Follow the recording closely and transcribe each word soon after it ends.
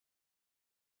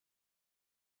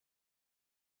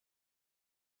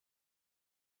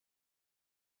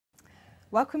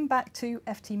Welcome back to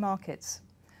FT Markets.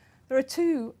 There are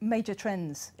two major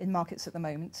trends in markets at the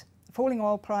moment, falling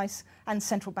oil price and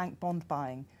central bank bond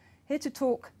buying. Here to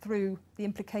talk through the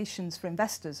implications for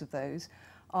investors of those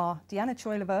are Diana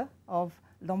Choyleva of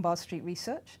Lombard Street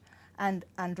Research and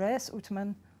Andreas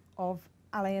Utermann of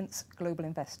Allianz Global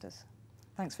Investors.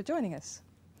 Thanks for joining us.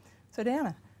 So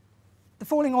Diana, the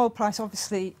falling oil price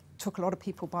obviously took a lot of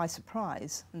people by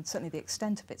surprise, and certainly the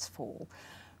extent of its fall.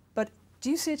 But do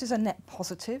you see it as a net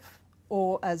positive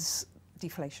or as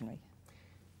deflationary?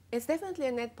 It's definitely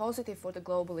a net positive for the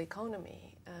global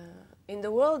economy. In the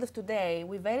world of today,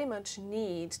 we very much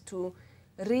need to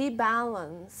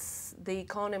rebalance the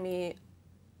economy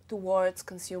towards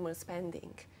consumer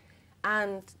spending.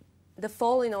 And the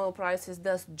fall in oil prices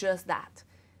does just that.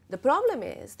 The problem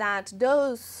is that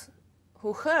those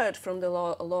who heard from the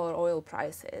lower oil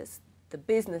prices, the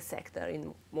business sector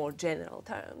in more general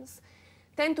terms,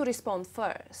 tend to respond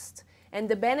first. And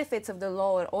the benefits of the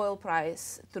lower oil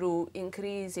price through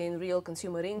increase in real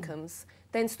consumer incomes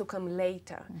tends to come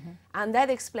later. And that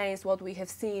explains what we have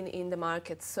seen in the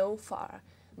market so far.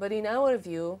 But in our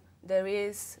view, there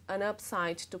is an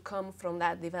upside to come from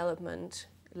that development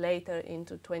later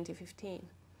into 2015.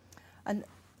 And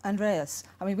Andreas,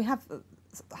 I mean, we have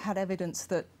had evidence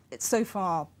that so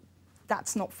far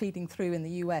that's not feeding through in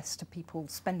the US to people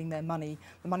spending their money,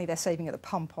 the money they're saving at the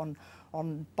pump on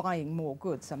buying more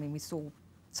goods. I mean, we saw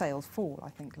sales fall, I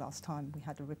think, last time we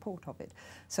had a report of it.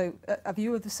 So are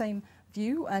you of the same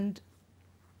view, and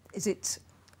is it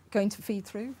going to feed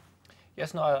through?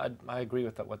 Yes, no, I agree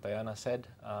with what Diana said.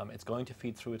 It's going to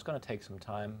feed through. It's going to take some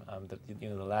time.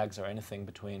 The lags are anything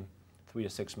between 3 to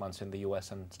 6 months in the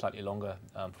US and slightly longer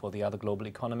for the other global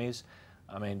economies.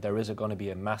 I mean, there is going to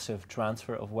be a massive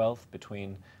transfer of wealth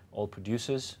between oil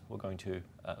producers who are going to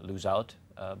lose out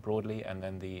broadly, and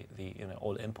then the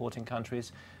oil importing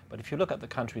countries. But if you look at the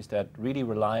countries that really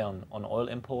rely on oil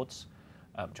imports,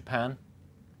 Japan,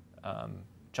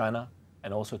 China,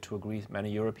 and also to agree many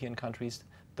European countries,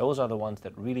 those are the ones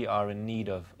that really are in need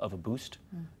of a boost,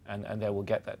 and they will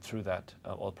get that through that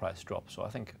oil price drop. So I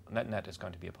think net is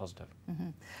going to be a positive.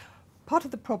 Part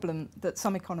of the problem that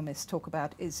some economists talk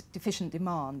about is deficient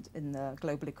demand in the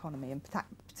global economy, and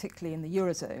particularly in the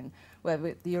eurozone, where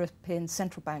the European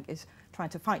Central Bank is trying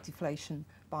to fight deflation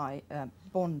by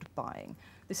bond buying.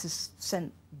 This has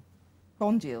sent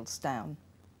bond yields down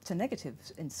to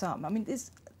negatives in some. I mean,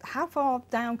 how far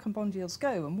down can bond yields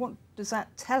go, and what does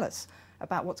that tell us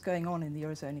about what's going on in the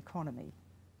eurozone economy?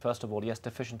 First of all, yes,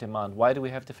 deficient demand. Why do we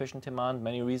have deficient demand?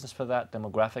 Many reasons for that.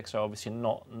 Demographics are obviously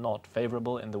not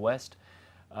favorable in the West.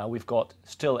 We've got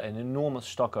still an enormous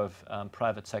stock of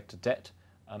private sector debt.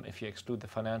 If you exclude the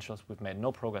financials, we've made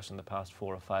no progress in the past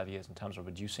 4 or 5 years in terms of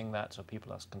reducing that, so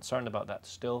people are concerned about that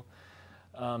still.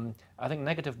 I think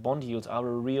negative bond yields are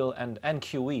a real, and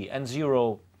QE, and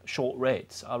zero short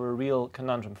rates are a real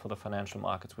conundrum for the financial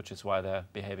markets, which is why they're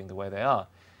behaving the way they are.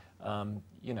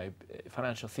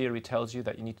 Financial theory tells you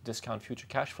that you need to discount future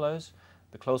cash flows.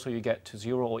 The closer you get to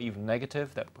zero or even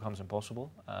negative, that becomes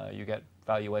impossible. You get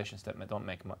valuations that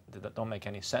don't make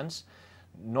any sense.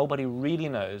 Nobody really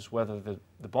knows whether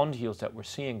the bond yields that we're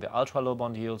seeing, the ultra-low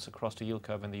bond yields across the yield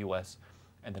curve in the US,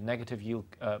 and the negative yield,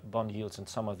 bond yields in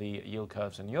some of the yield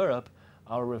curves in Europe,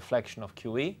 are a reflection of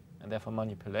QE and therefore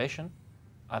manipulation.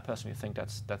 I personally think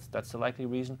that's the likely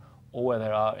reason, or where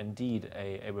there are indeed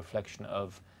a reflection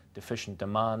of deficient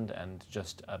demand and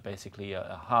just basically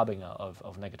a harbinger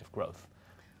of negative growth.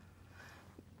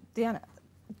 Diana,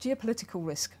 geopolitical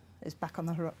risk is back on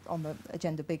the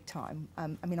agenda big time. I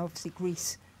mean, obviously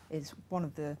Greece is one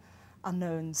of the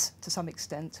unknowns to some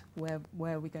extent. Where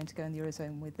are we going to go in the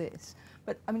eurozone with this?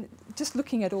 But I mean, just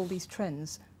looking at all these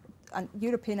trends, and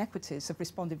European equities have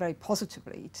responded very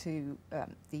positively to the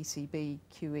ECB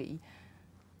QE.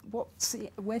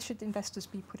 Where should investors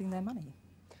be putting their money?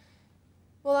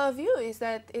 Well, our view is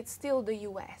that it's still the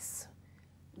US.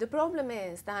 The problem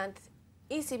is that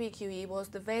ECB QE was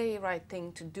the very right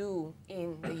thing to do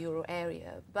in the euro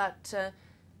area, but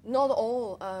not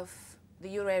all of the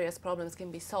euro area's problems can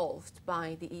be solved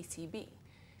by the ECB.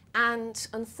 And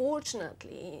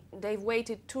unfortunately, they've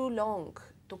waited too long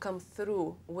to come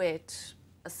through with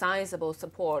a sizable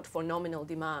support for nominal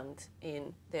demand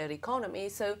in their economy.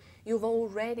 So you've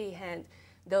already had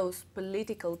those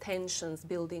political tensions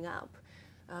building up.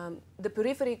 The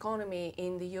periphery economy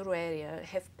in the euro area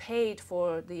have paid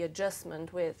for the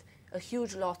adjustment with a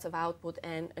huge loss of output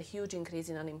and a huge increase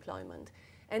in unemployment.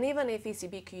 And even if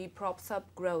ECB QE props up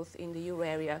growth in the euro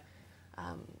area,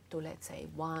 to, let's say,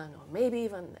 1 or maybe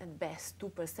even at best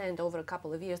 2% over a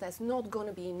couple of years, that's not going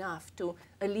to be enough to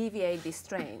alleviate these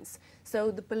strains. So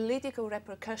the political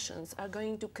repercussions are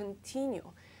going to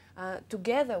continue,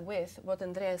 together with what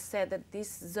Andreas said, that this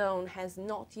zone has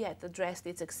not yet addressed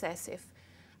its excessive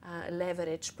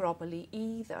leverage properly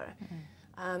either.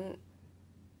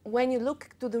 When you look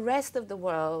to the rest of the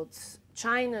world,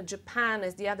 China, Japan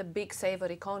as the other big saver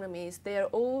economies, they are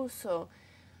also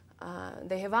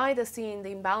they have either seen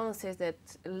the imbalances that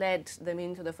led them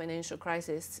into the financial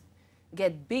crisis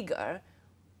get bigger,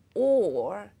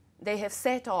 or they have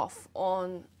set off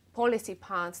on policy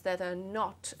paths that are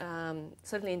not,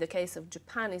 certainly in the case of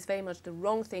Japan, is very much the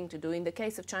wrong thing to do. In the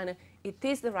case of China, it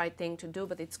is the right thing to do,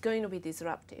 but it's going to be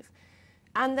disruptive.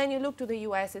 And then you look to the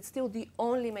US, it's still the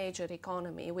only major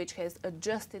economy which has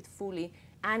adjusted fully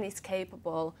and is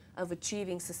capable of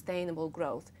achieving sustainable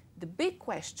growth. The big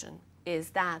question is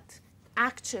that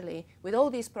actually, with all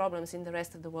these problems in the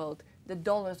rest of the world, the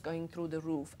dollar's going through the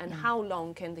roof, and how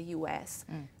long can the US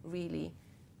really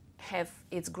have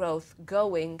its growth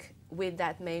going with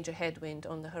that major headwind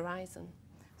on the horizon?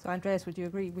 So Andreas, would you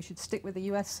agree we should stick with the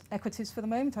US equities for the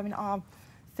moment? I mean, our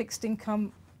fixed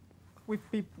income, we've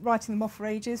been writing them off for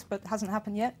ages, but it hasn't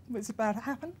happened yet. It's about to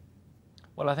happen.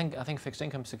 Well, I think fixed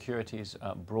income securities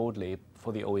broadly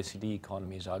for the OECD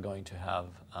economies are going to have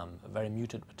a very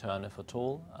muted return, if at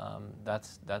all.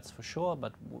 That's for sure.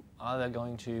 But are they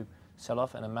going to sell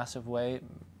off in a massive way,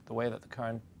 the way that the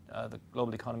current the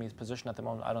global economy is positioned at the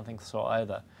moment? I don't think so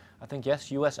either. I think yes,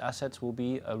 U.S. assets will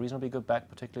be a reasonably good bet,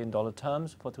 particularly in dollar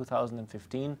terms for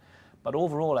 2015. But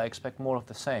overall, I expect more of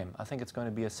the same. I think it's going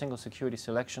to be a single security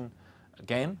selection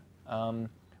game.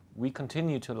 We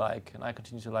continue to like, and I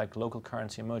continue to like, local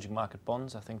currency emerging market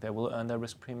bonds. I think they will earn their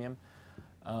risk premium.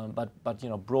 But you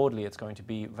know, broadly, it's going to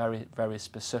be very, very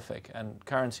specific, and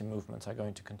currency movements are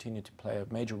going to continue to play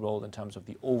a major role in terms of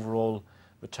the overall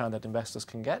return that investors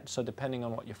can get. So depending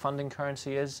on what your funding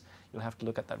currency is, you'll have to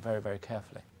look at that very, very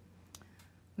carefully.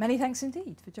 Many thanks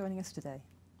indeed for joining us today.